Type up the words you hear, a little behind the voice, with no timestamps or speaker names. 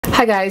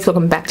Hi guys,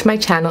 welcome back to my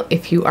channel.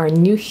 If you are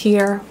new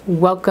here,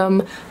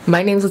 welcome.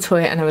 My name is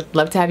Latoya and I would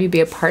love to have you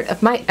be a part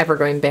of my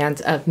ever-growing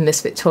band of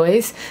misfit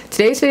toys.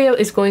 Today's video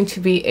is going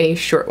to be a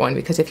short one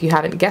because if you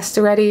haven't guessed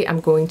already, I'm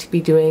going to be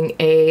doing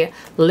a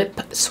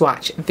lip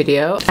swatch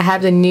video. I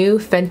have the new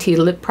Fenty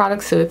lip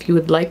products, so if you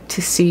would like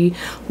to see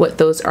what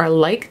those are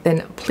like,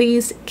 then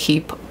please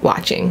keep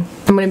watching.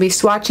 I'm going to be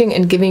swatching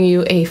and giving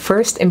you a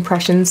first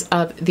impressions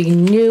of the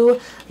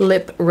new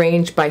lip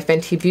range by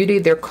Fenty Beauty.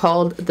 They're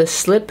called the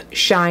Slip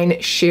Shine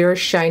Sheer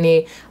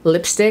Shiny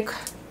Lipstick.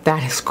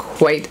 That is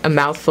quite a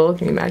mouthful.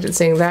 Can you imagine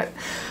saying that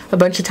a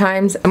bunch of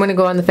times? I'm going to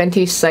go on the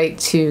Fenty site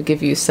to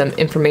give you some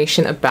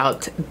information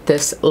about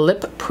this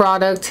lip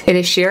product. It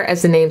is sheer,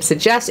 as the name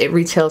suggests. It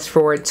retails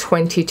for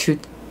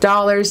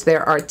 $22.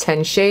 There are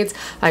 10 shades.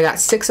 I got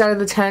 6 out of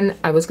the 10.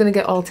 I was going to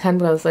get all 10,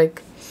 but I was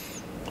like,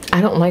 I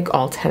don't like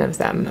all 10 of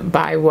them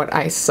by what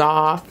I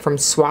saw from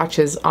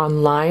swatches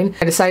online.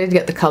 I decided to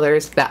get the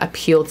colors that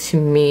appeal to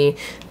me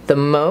the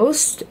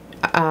most.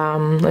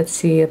 Let's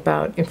see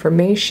about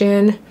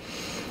information.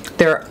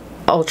 They're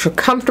ultra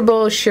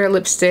comfortable sheer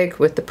lipstick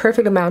with the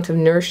perfect amount of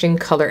nourishing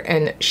color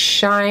and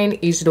shine,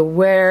 easy to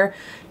wear,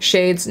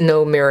 shades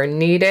no mirror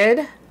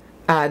needed.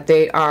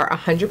 They are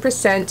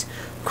 100%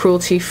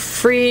 cruelty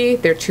free.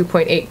 They're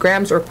 2.8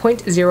 grams or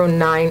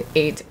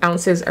 0.098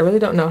 ounces. I really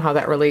don't know how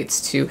that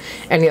relates to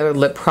any other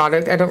lip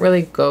product. I don't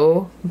really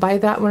go by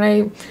that when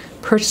I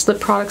purchase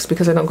lip products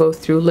because I don't go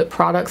through lip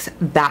products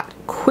that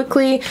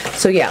quickly.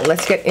 So yeah,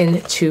 let's get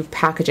into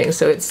packaging.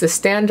 So it's the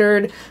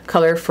standard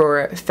color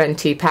for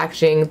Fenty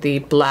packaging, the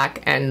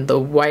black and the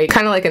white,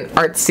 kind of like an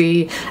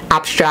artsy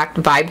abstract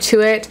vibe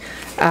to it.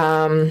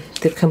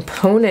 The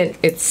component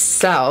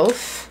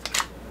itself,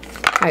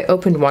 I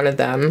opened one of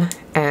them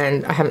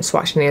and I haven't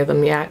swatched any of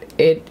them yet.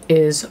 It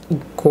is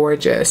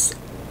gorgeous.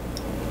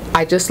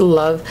 I just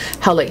love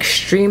how like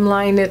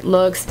streamlined it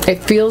looks.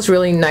 It feels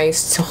really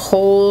nice to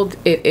hold.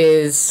 It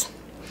is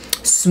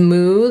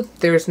smooth.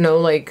 There's no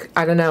like,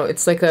 I don't know,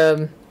 it's like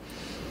a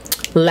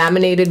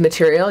laminated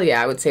material.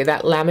 Yeah, I would say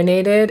that,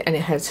 laminated, and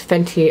it has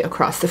Fenty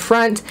across the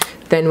front.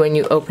 Then when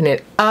you open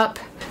it up,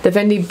 the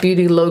Fenty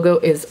Beauty logo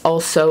is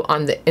also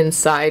on the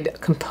inside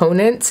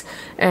component,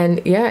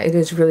 and yeah, it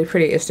is really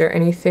pretty. Is there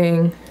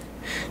anything?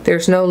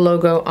 There's no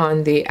logo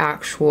on the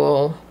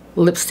actual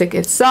lipstick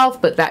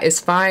itself, but that is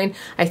fine.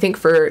 I think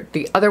for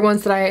the other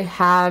ones that I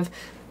have,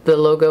 the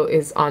logo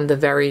is on the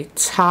very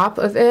top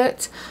of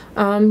it.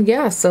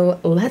 Yeah, so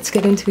let's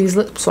get into these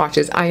lip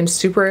swatches. I am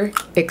super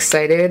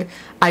excited.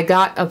 I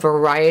got a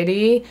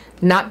variety,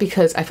 not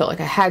because I felt like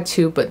I had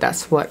to, but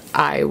that's what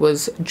I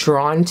was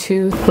drawn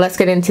to. Let's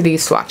get into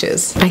these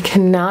swatches. I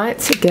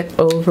cannot get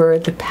over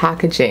the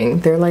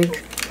packaging. They're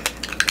like,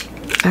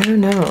 I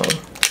don't know.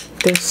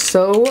 They're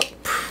so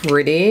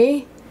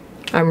pretty.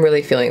 I'm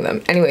really feeling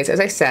them. Anyways, as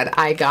I said,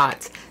 I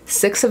got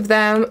 6 of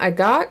them. I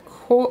got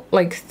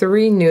like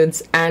 3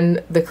 nudes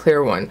and the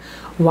clear one.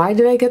 Why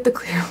did I get the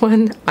clear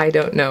one? I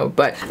don't know,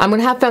 but I'm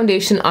gonna have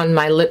foundation on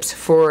my lips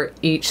for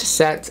each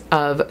set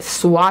of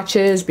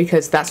swatches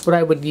because that's what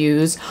I would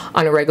use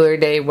on a regular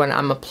day when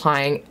I'm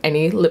applying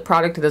any lip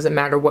product. It doesn't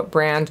matter what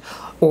brand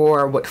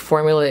or what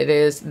formula it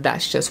is.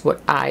 That's just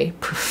what I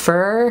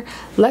prefer.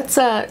 Let's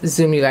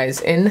zoom you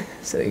guys in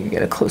so you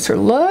get a closer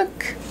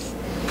look.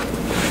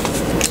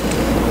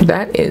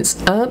 That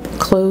is up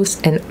close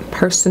and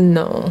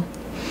personal.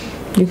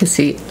 You can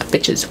see a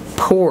bitch's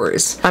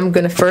pores. I'm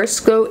gonna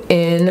first go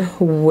in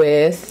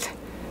with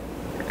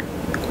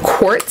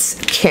Quartz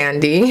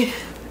Candy.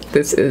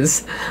 This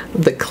is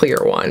the clear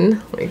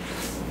one. Like,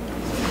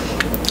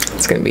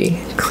 it's gonna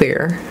be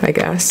clear, I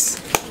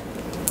guess.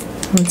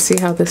 Let's see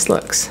how this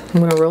looks. I'm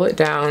gonna roll it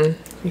down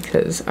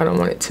because I don't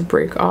want it to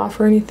break off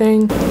or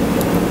anything.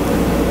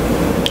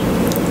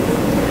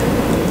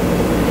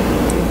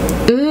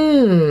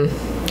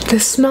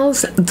 This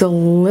smells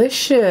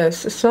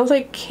delicious. It smells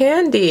like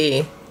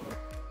candy.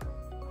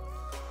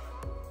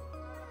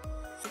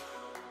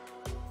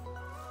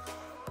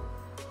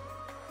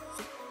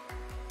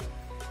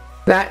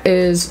 That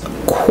is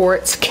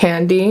Quartz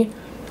Candy.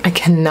 I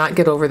cannot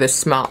get over this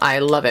smell. I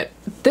love it.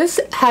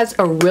 This has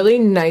a really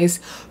nice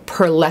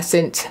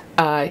pearlescent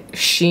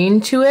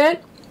sheen to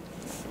it.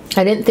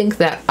 I didn't think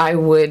that I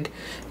would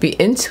be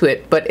into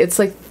it, but it's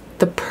like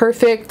the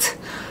perfect,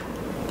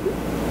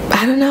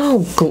 I don't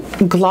know,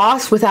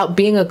 gloss without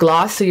being a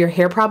gloss, so your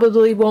hair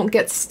probably won't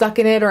get stuck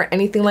in it or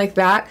anything like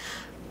that.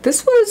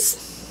 This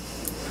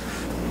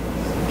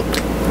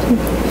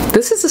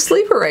is a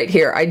sleeper right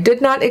here. I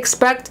did not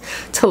expect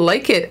to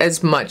like it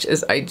as much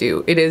as I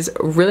do. It is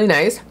really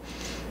nice,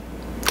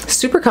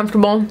 super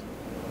comfortable.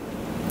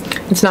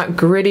 It's not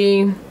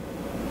gritty.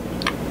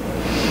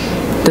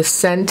 The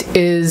scent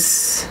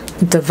is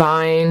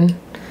divine.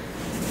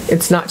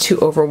 It's not too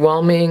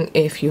overwhelming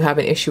if you have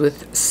an issue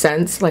with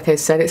scents. Like I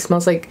said, it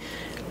smells like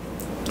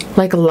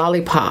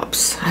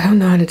lollipops. I don't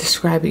know how to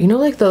describe it. You know,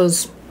 like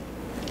those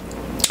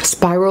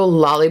spiral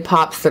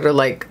lollipops that are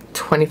like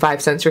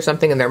 25 cents or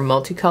something and they're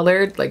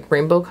multicolored, like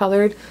rainbow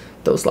colored?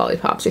 Those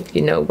lollipops, if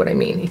you know what I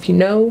mean. If you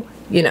know,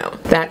 you know.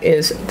 That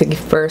is the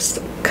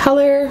first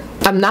color.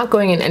 I'm not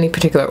going in any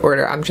particular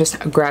order. I'm just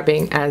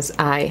grabbing as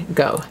I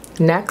go.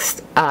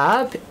 Next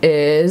up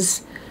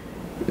is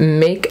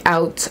Make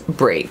Out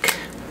Break.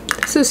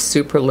 This is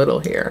super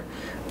little here.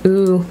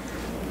 Ooh,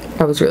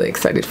 I was really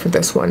excited for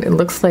this one. It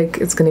looks like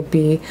it's gonna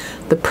be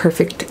the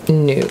perfect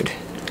nude.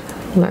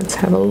 Let's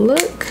have a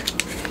look.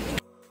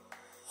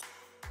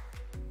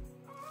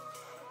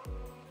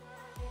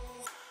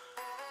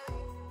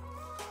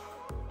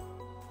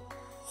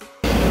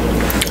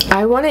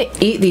 I want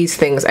to eat these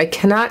things. I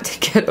cannot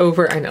get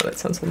over, I know that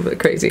sounds a little bit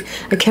crazy.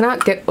 I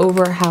cannot get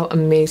over how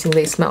amazing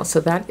they smell. So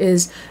that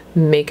is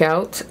Make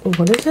Out,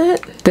 what is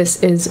it?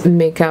 This is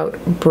Make Out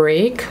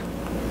Break.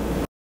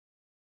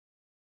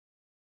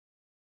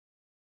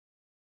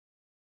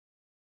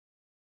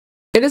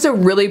 It is a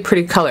really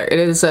pretty color. It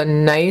is a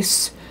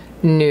nice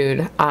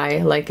nude. I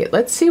like it.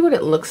 Let's see what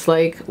it looks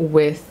like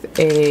with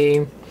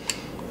a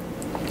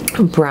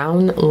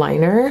brown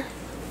liner.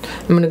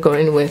 I'm going to go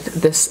in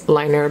with this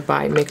liner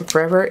by Makeup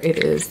Forever.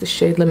 It is the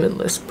shade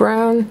Limitless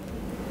Brown.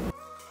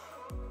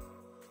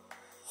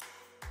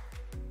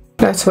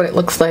 That's what it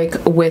looks like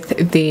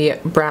with the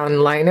brown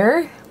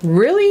liner.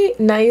 Really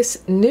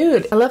nice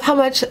nude. I love how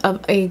much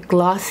of a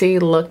glossy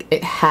look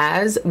it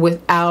has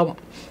without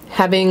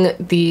having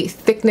the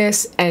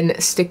thickness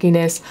and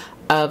stickiness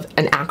of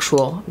an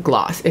actual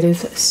gloss. It is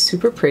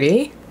super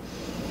pretty.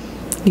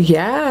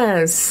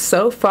 Yes,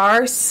 so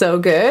far so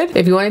good.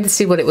 If you wanted to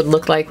see what it would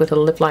look like with a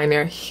lip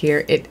liner,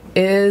 here it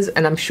is.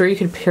 And I'm sure you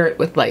could pair it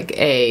with like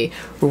a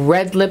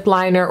red lip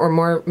liner or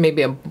more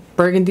maybe a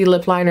burgundy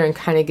lip liner and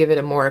kind of give it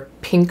a more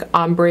pink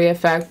ombre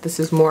effect. This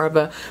is more of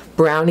a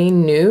brownie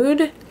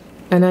nude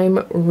and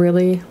I'm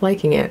really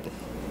liking it.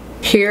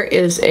 Here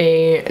is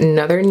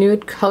another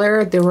nude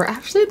color. There were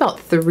actually about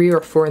 3 or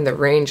 4 in the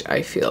range,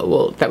 I feel.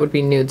 Well, that would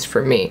be nudes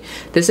for me.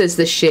 This is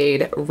the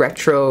shade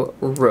Retro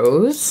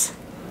Rose.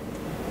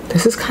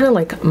 This is kind of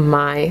like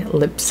my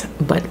lips,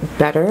 but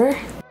better.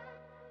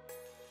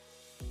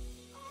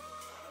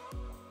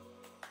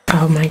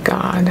 Oh my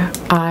God,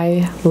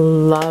 I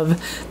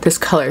love this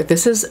color.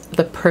 This is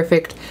the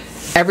perfect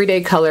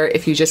everyday color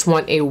if you just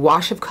want a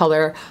wash of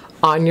color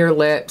on your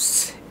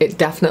lips. It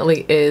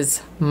definitely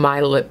is my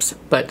lips,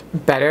 but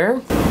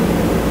better.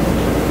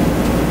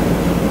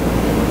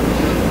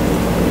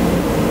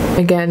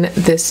 Again,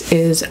 this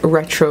is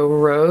Retro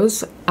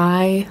Rose.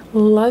 I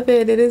love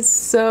it. It is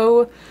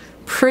so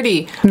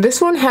pretty. This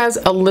one has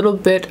a little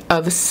bit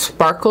of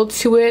sparkle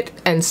to it,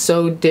 and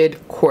so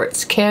did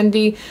Quartz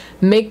Candy.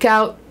 Make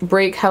Out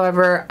Break,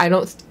 however, I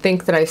don't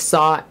think that I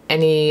saw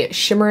any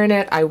shimmer in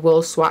it. I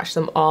will swatch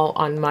them all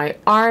on my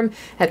arm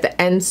at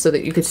the end so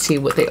that you could see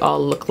what they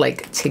all look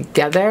like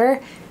together.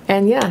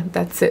 And yeah,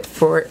 that's it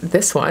for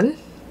this one.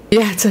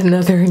 Yeah, it's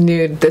another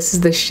nude. This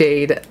is the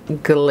shade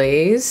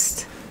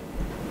Glazed.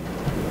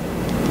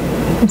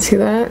 See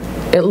that?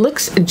 It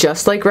looks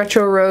just like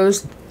Retro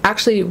Rose.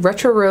 Actually,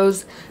 Retro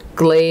Rose,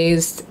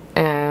 Glazed,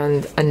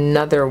 and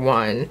another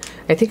one,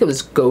 I think it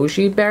was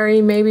Goji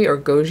Berry maybe, or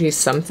Goji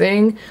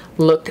something,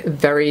 looked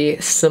very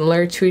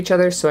similar to each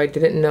other, so I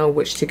didn't know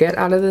which to get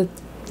out of the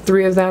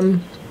 3 of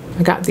them.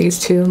 I got these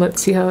 2.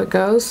 Let's see how it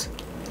goes.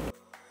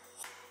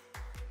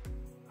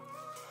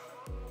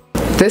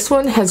 This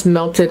one has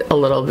melted a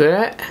little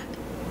bit.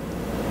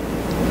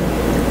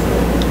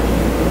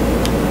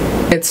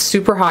 It's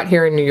super hot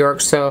here in New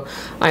York, so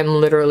I'm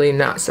literally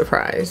not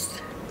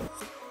surprised.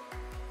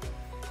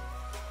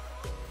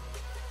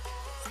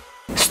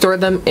 Store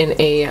them in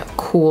a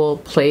cool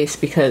place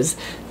because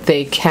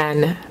they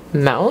can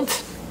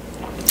melt.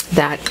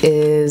 That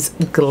is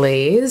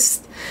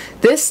Glazed.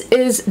 This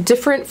is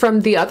different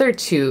from the other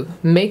 2.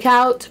 Make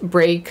Out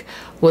Break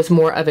was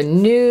more of a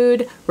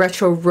nude.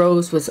 Retro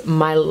Rose was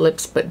my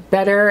lips but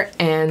better.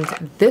 And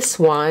this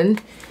one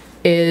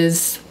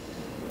is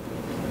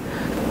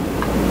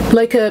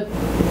like a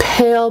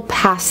pale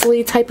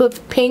pastely type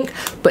of pink,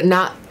 but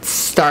not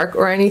stark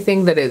or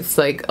anything that is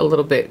like a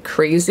little bit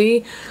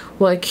crazy.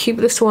 Will I keep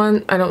this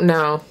one? I don't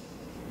know.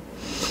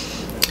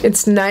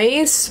 It's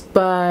nice,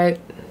 but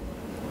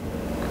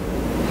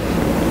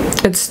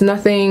it's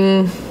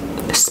nothing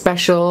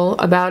special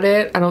about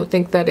it. I don't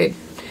think that it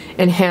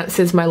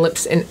enhances my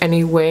lips in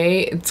any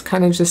way. It's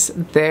kind of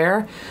just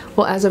there.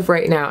 Well, as of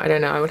right now, I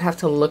don't know. I would have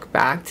to look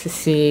back to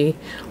see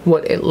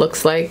what it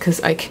looks like because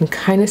I can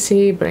kind of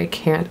see, but I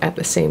can't at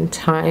the same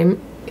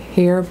time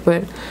here.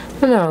 But I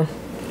don't know.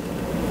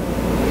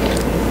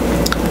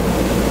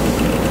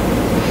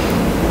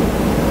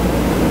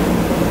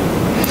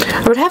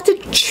 I would have to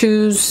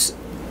choose,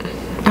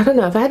 I don't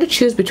know, if I had to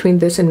choose between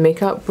this and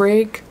Make Out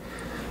Break,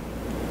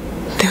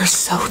 they're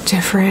so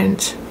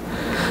different.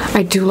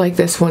 I do like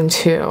this one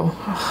too.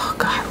 Oh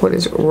God, what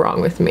is wrong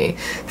with me?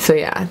 So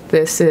yeah,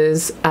 this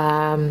is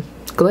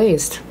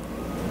Glazed.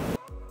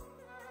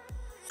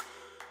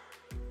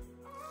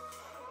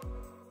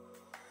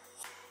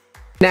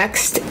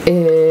 Next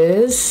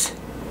is,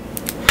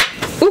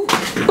 ooh.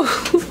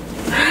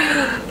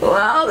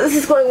 Wow, this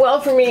is going well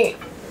for me.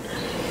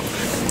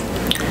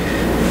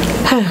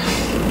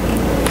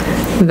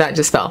 That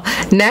just fell.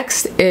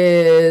 Next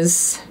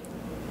is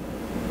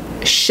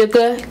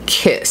Sugar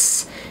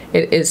Kiss.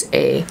 It is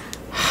a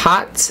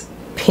hot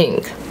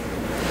pink.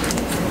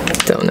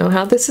 Don't know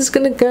how this is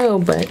gonna go,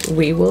 but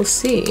we will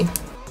see.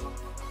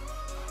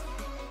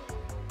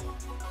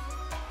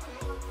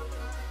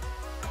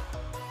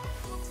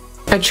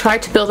 I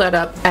tried to build that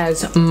up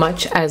as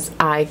much as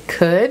I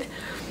could.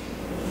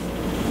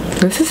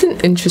 This is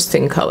an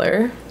interesting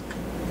color.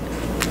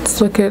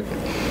 Let's look at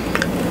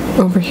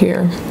over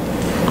here.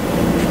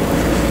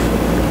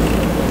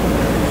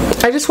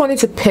 I just wanted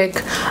to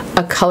pick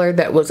a color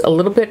that was a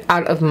little bit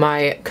out of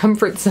my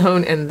comfort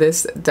zone, and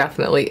this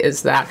definitely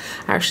is that.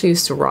 I actually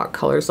used to rock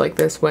colors like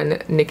this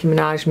when Nicki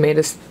Minaj made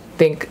us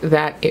think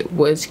that it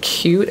was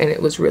cute, and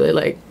it was really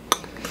like,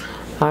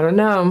 I don't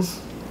know.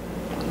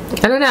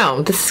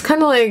 This is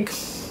kind of like,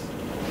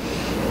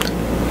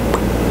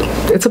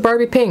 it's a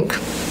Barbie pink.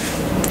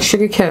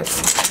 Sugar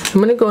Kiss. I'm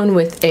gonna go in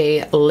with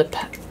a lip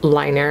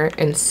liner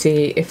and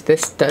see if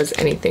this does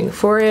anything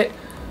for it.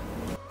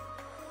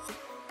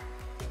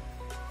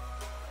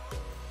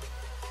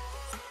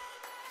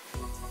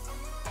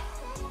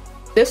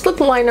 This lip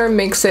liner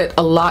makes it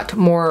a lot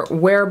more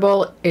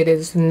wearable. It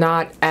is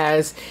not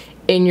as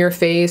in your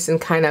face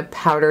and kind of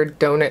powdered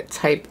donut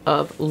type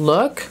of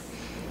look.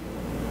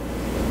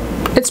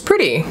 It's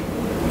pretty.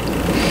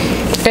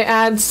 It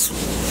adds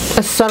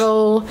a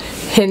subtle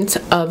hint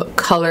of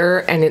color,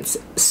 and it's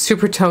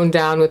super toned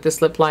down with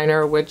this lip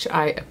liner, which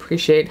I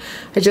appreciate.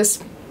 I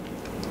just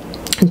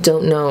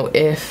don't know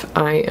if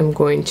I am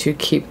going to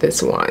keep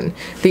this one.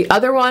 The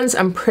other ones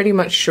I'm pretty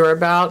much sure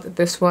about.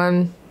 This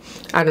one,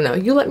 I don't know.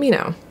 You let me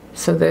know.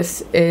 So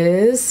this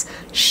is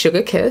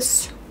Sugar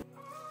Kiss.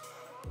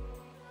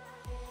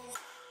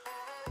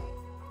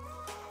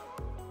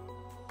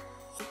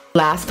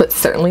 Last but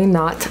certainly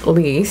not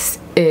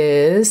least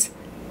is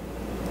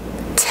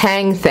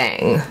Tang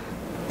Thang.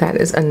 That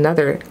is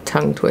another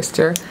tongue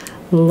twister.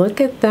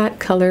 Look at that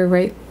color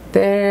right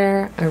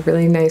there. A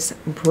really nice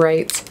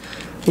bright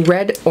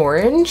red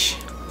orange.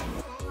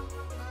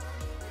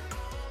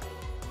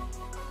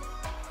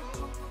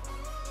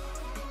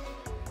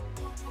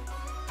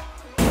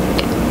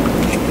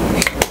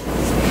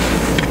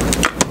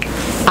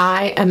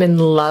 I am in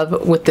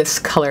love with this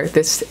color.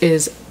 This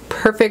is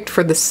perfect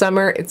for the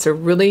summer. It's a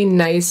really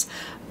nice,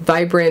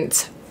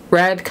 vibrant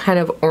red kind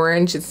of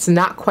orange. It's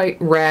not quite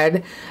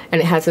red,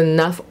 and it has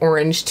enough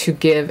orange to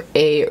give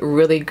a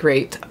really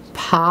great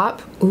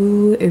pop.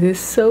 Ooh, it is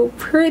so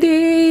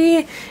pretty.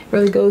 It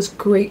really goes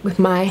great with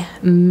my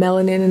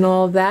melanin and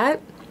all of that.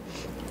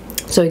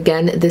 So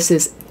again, this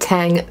is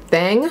Tang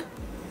Thang.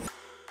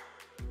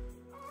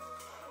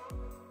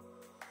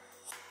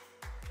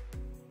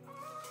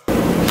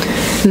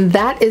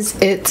 That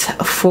is it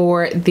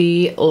for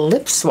the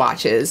lip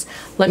swatches.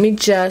 Let me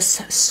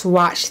just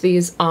swatch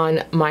these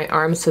on my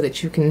arm so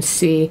that you can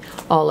see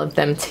all of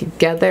them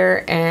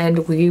together,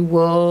 and we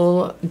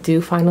will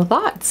do final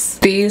thoughts.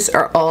 These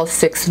are all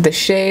 6 of the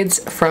shades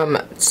from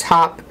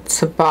top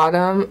to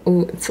bottom.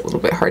 Ooh, it's a little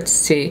bit hard to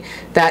see.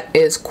 That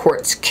is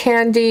Quartz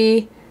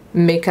Candy,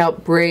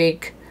 Makeout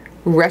Break,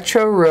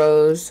 Retro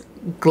Rose,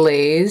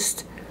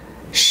 Glazed,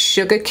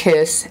 Sugar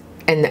Kiss,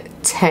 and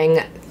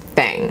Tang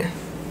Thang.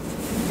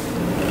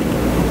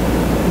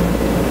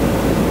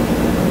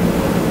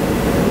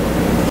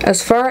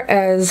 As far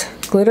as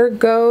glitter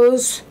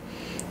goes,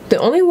 the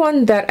only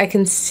one that I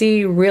can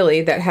see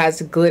really that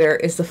has glitter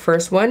is the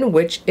first one,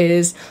 which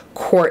is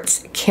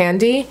Quartz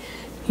Candy.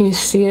 You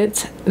see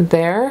it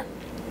there?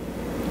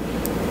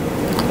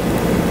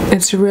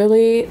 It's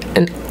really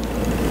an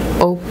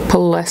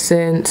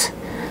opalescent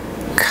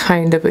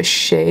kind of a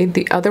shade.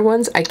 The other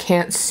ones, I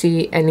can't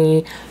see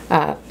any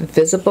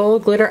visible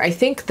glitter. I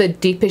think the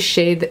deepest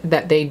shade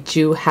that they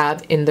do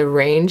have in the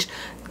range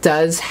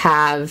does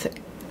have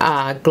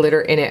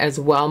glitter in it as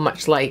well,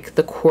 much like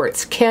the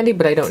Quartz Candy,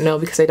 but I don't know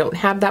because I don't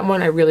have that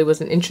one. I really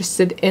wasn't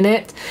interested in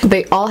it.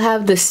 They all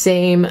have the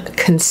same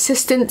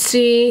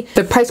consistency.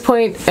 The price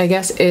point, I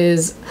guess,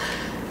 is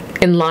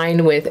in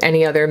line with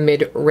any other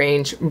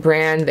mid-range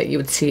brand that you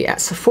would see at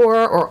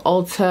Sephora or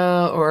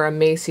Ulta or a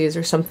Macy's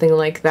or something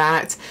like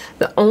that.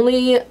 The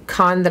only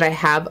con that I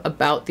have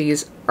about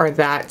these are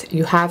that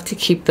you have to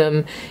keep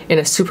them in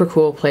a super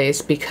cool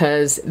place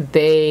because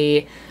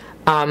they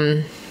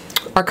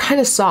are kind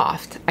of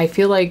soft. I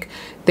feel like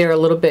they're a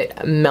little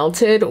bit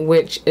melted,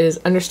 which is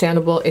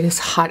understandable. It is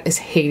hot as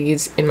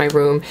Hades in my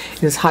room.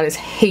 It is hot as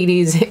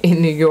Hades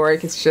in New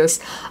York. It's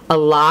just a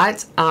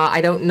lot.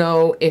 I don't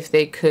know if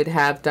they could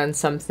have done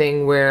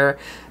something where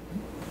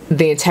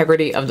the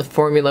integrity of the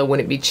formula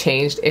wouldn't be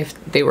changed if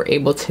they were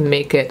able to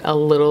make it a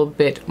little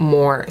bit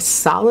more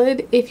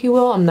solid, if you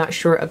will. I'm not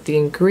sure of the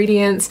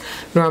ingredients,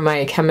 nor am I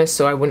a chemist,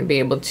 so I wouldn't be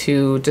able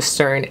to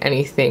discern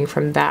anything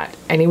from that.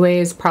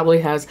 Anyways,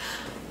 probably has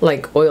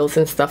like oils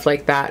and stuff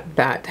like that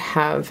that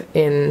have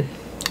an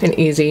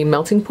easy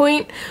melting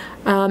point.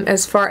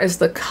 As far as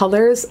the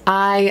colors,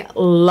 I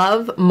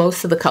love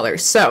most of the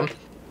colors. So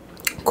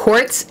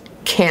Quartz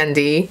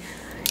Candy,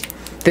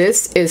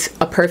 this is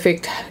a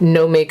perfect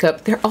no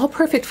makeup. They're all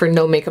perfect for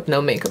no makeup,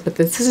 but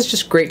this is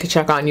just great to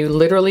check on. You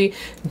literally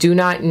do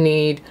not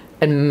need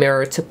and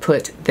mirror to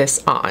put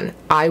this on.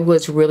 I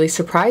was really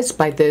surprised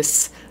by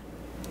this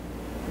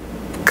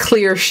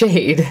clear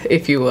shade,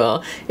 if you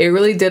will. It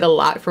really did a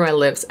lot for my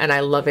lips and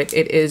I love it.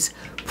 It is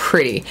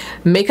pretty.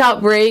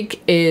 Makeup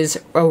Break is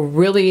a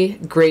really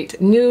great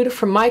nude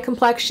for my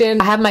complexion.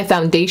 I have my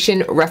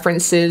foundation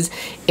references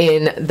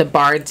in the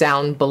bar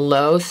down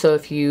below, so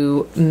if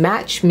you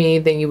match me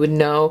then you would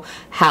know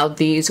how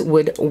these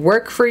would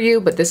work for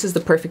you, but this is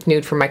the perfect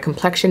nude for my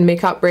complexion.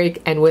 Makeup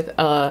Break, and with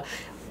a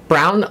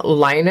brown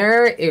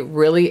liner, it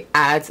really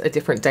adds a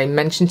different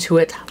dimension to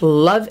it.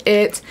 Love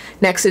it.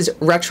 Next is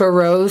Retro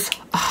Rose.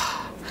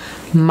 Oh,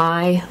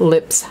 my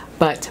lips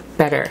but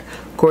better.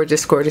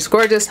 Gorgeous, gorgeous,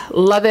 gorgeous.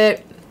 Love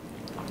it.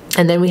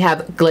 And then we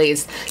have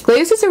Glaze.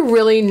 Glaze is a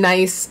really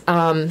nice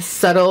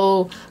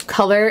subtle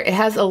color. It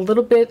has a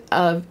little bit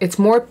of, it's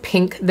more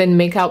pink than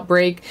Makeup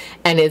Break,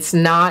 and it's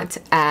not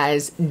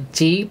as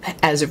deep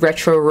as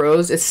Retro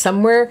Rose. It's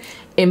somewhere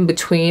in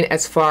between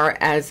as far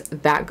as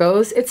that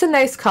goes. It's a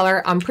nice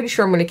color. I'm pretty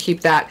sure I'm going to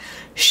keep that.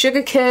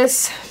 Sugar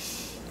Kiss,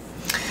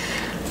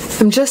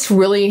 I'm just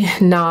really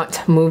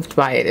not moved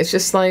by it. It's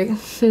just like,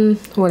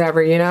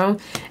 whatever, you know?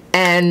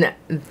 And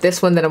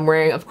this one that I'm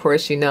wearing, of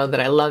course, you know that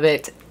I love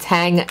it.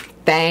 Tang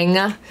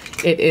Thang.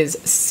 It is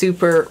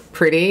super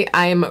pretty.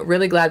 I am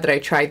really glad that I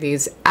tried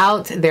these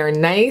out. They're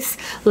nice.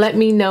 Let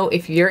me know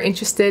if you're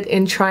interested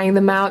in trying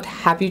them out.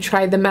 Have you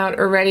tried them out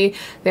already?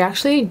 They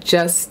actually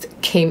just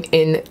came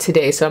in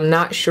today, so I'm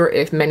not sure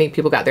if many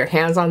people got their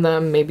hands on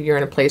them. Maybe you're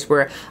in a place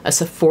where a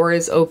Sephora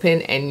is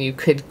open and you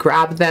could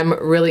grab them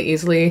really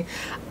easily.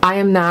 I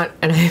am not,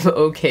 and I'm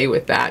okay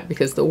with that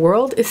because the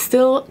world is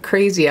still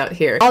crazy out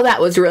here. All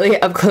that was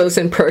really up close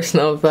and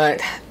personal,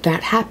 but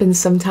that happens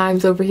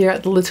sometimes over here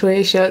at the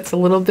Latoya Show. It's a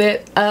little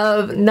bit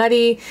of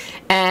nutty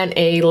and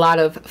a lot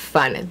of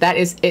fun. That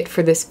is it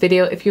for this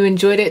video. If you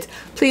enjoyed it,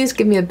 please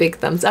give me a big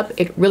thumbs up.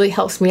 It really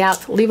helps me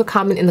out. Leave a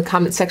comment in the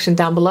comment section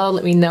down below.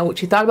 Let me know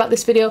what you thought about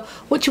this video,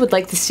 what you would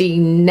like to see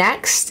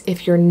next.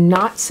 If you're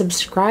not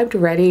subscribed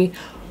already,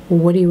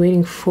 what are you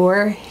waiting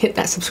for? Hit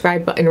that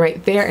subscribe button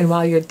right there, and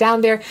while you're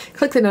down there,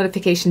 click the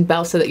notification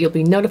bell so that you'll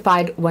be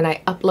notified when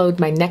I upload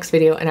my next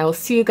video, and I will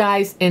see you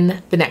guys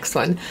in the next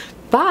one.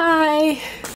 Bye!